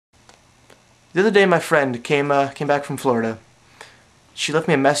The other day my friend came back from Florida. She left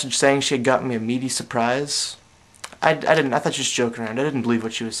me a message saying she had gotten me a meaty surprise. I thought she was joking around. I didn't believe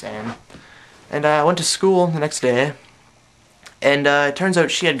what she was saying. And I went to school the next day, and it turns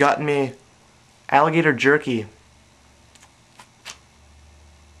out she had gotten me alligator jerky.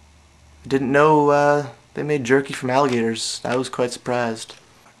 Didn't know they made jerky from alligators. I was quite surprised.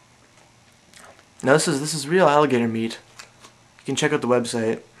 Now this is real alligator meat. You can check out the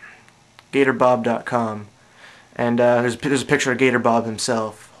website, gatorbob.com, and there's a picture of Gator Bob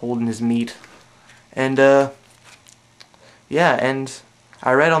himself holding his meat, and yeah, and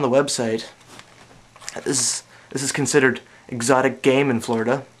I read on the website that this is considered exotic game in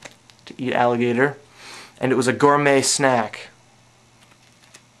Florida to eat alligator, and it was a gourmet snack.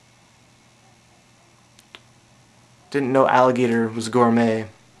 Didn't know alligator was gourmet.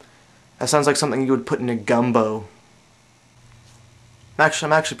 That sounds like something you would put in a gumbo.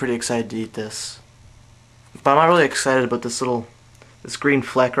 I'm actually pretty excited to eat this. But I'm not really excited about this green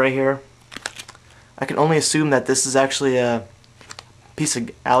fleck right here. I can only assume that this is actually a piece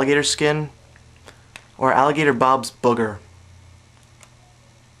of alligator skin or alligator Bob's booger.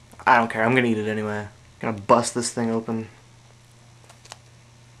 I don't care, I'm gonna eat it anyway. I'm gonna bust this thing open.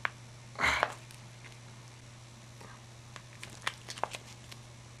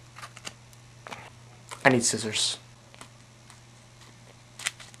 I need scissors.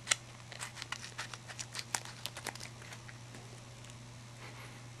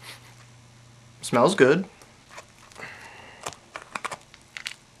 Smells good.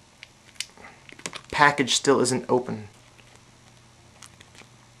 Package still isn't open.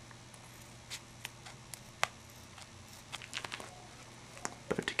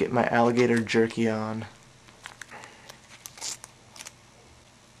 About to get my alligator jerky on.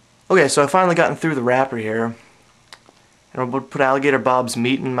 Okay, so I've finally gotten through the wrapper here, and I'm about to put alligator Bob's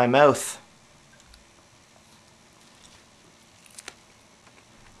meat in my mouth.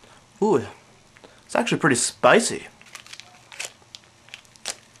 Ooh, it's actually pretty spicy.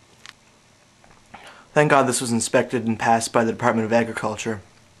 Thank God this was inspected and passed by the Department of Agriculture.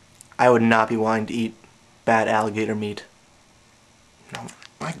 I would not be wanting to eat bad alligator meat. Oh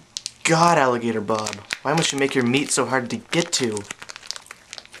my God, alligator Bob, why must you make your meat so hard to get to?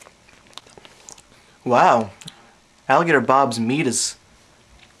 Wow, alligator Bob's meat it's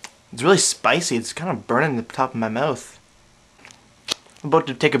really spicy. It's kind of burning the top of my mouth. I'm about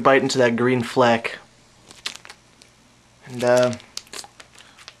to take a bite into that green fleck and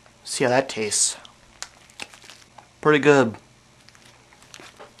see how that tastes. Pretty good. No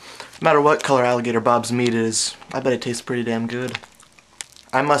matter what color alligator Bob's meat is, I bet it tastes pretty damn good.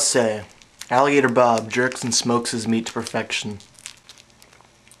 I must say, alligator Bob jerks and smokes his meat to perfection.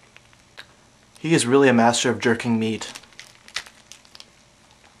 He is really a master of jerking meat.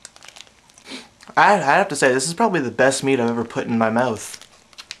 I have to say, this is probably the best meat I've ever put in my mouth.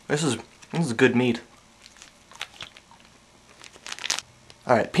 This is good meat.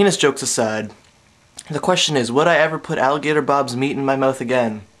 Alright, penis jokes aside, the question is, would I ever put alligator Bob's meat in my mouth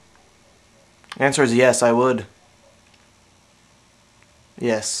again? The answer is yes, I would.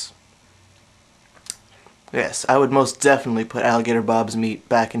 Yes. Yes, I would most definitely put alligator Bob's meat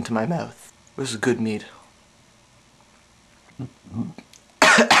back into my mouth. This is good meat.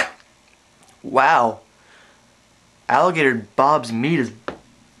 Wow. Alligator Bob's meat is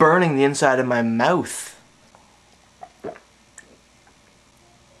burning the inside of my mouth.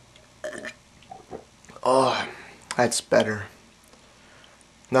 Oh, that's better.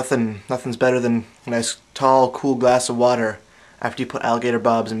 Nothing's better than a nice, tall, cool glass of water after you put alligator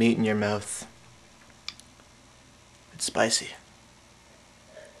Bob's meat in your mouth. It's spicy.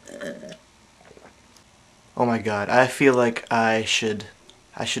 Oh my God, I feel like I should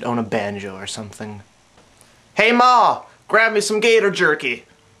own a banjo or something. Hey Ma, grab me some gator jerky.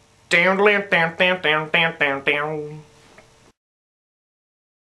 Down, down, down, down, down, down, down.